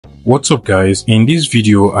What's up guys, in this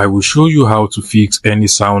video I will show you how to fix any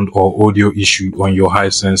sound or audio issue on your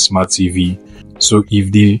Hisense Smart TV. So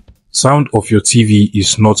if the sound of your TV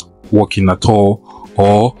is not working at all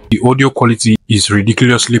or the audio quality is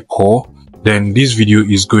ridiculously poor, then this video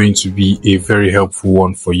is going to be a very helpful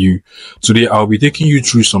one for you. Today I'll be taking you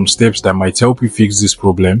through some steps that might help you fix this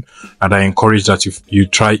problem, and I encourage that you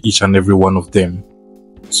try each and every one of them.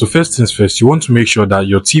 So first things first, you want to make sure that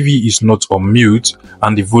your TV is not on mute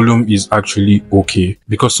and the volume is actually okay,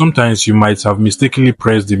 because sometimes you might have mistakenly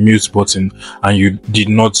pressed the mute button and you did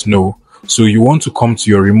not know. So you want to come to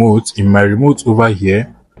your remote. In my remote over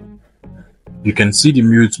here, you can see the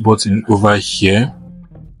mute button over here.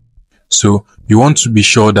 So you want to be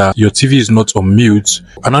sure that your TV is not on mute.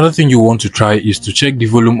 Another thing you want to try is to check the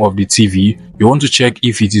volume of the TV. You want to check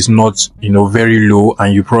if it is not, very low,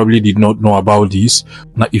 and you probably did not know about this.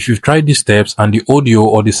 Now, if you've tried these steps and the audio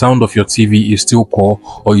or the sound of your TV is still poor,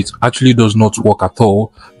 or it actually does not work at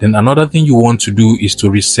all, then another thing you want to do is to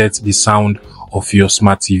reset the sound of your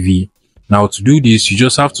smart TV. Now, to do this, you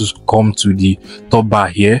just have to come to the top bar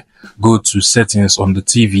here, go to settings on the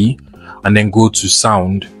TV, and then go to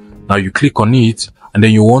sound. Now you click on it, and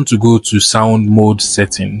then you want to go to sound mode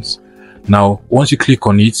settings. Now, once you click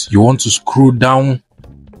on it, you want to scroll down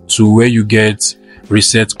to where you get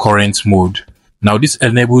reset current mode. Now this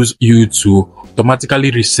enables you to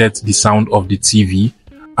automatically reset the sound of the TV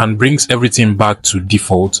and brings everything back to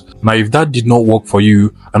default. Now, if that did not work for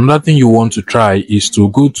you, another thing you want to try is to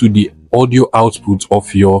go to the audio output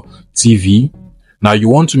of your TV. Now you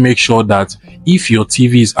want to make sure that if your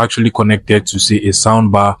TV is actually connected to, say, a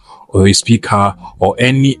soundbar or a speaker or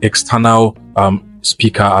any external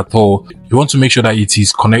speaker at all, you want to make sure that it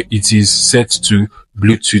is set to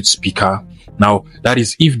Bluetooth speaker. Now that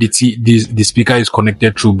is if the speaker is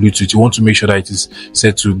connected through Bluetooth, you want to make sure that it is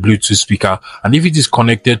set to Bluetooth speaker. And if it is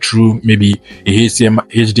connected through maybe a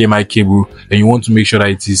HDMI cable, then you want to make sure that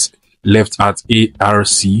it is left at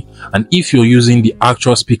ARC. And if you're using the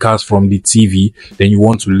actual speakers from the TV, then you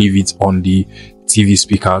want to leave it on the TV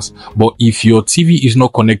speakers. But if your TV is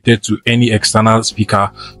not connected to any external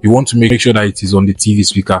speaker, you want to make sure that it is on the TV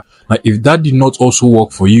speaker. Now, if that did not also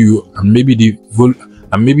work for you, and maybe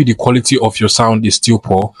the quality of your sound is still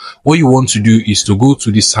poor, what you want to do is to go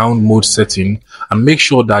to the sound mode setting and make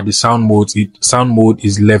sure that the sound mode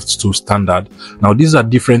is left to standard. Now, these are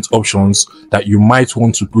different options that you might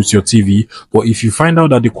want to put your TV, but if you find out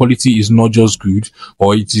that the quality is not just good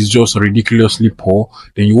or it is just ridiculously poor,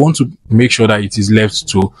 then you want to make sure that it is left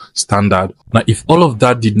to standard. Now, if all of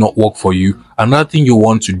that did not work for you, another thing you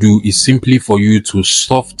want to do is simply for you to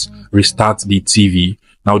soft restart the TV.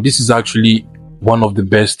 Now, this is actually one of the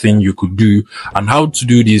best things you could do. And how to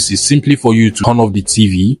do this is simply for you to turn off the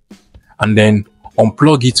TV and then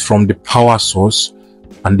unplug it from the power source,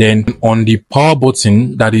 and then on the power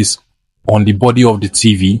button that is on the body of the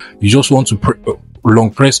TV, you just want to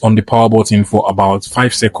long press on the power button for about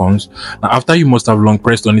 5 seconds. Now, after you must have long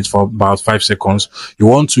pressed on it for about 5 seconds, you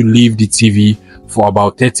want to leave the TV for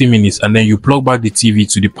about 30 minutes, and then you plug back the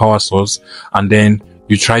TV to the power source, and then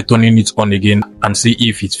you try turning it on again and see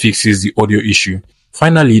if it fixes the audio issue.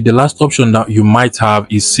 Finally, the last option that you might have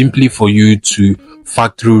is simply for you to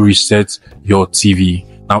factory reset your TV.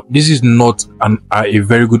 Now, this is not a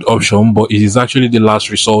very good option, but it is actually the last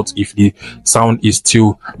resort if the sound is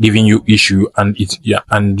still giving you issue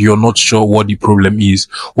and you're not sure what the problem is.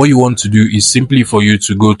 What you want to do is simply for you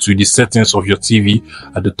to go to the settings of your TV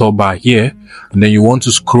at the top bar here, and then you want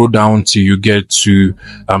to scroll down till you get to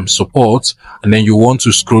support, and then you want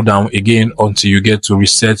to scroll down again until you get to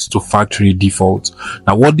reset to factory default.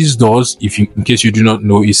 Now, what this does, in case you do not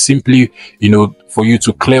know, is simply for you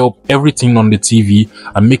to clear up everything on the TV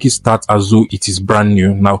and make it start as though it is brand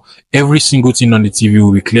new. Now, every single thing on the TV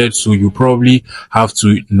will be cleared, so you probably have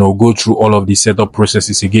to go through all of the setup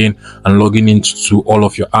processes again and logging into all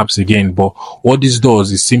of your apps again. But what this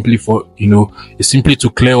does is simply to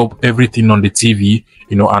clear up everything on the TV,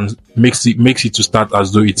 and makes it to start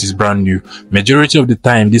as though it is brand new. Majority of the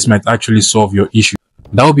time, this might actually solve your issue.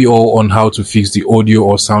 That will be all on how to fix the audio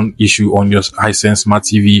or sound issue on your Hisense Smart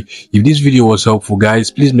TV. If this video was helpful,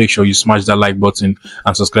 guys, please make sure you smash that like button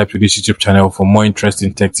and subscribe to this YouTube channel for more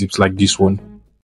interesting tech tips like this one.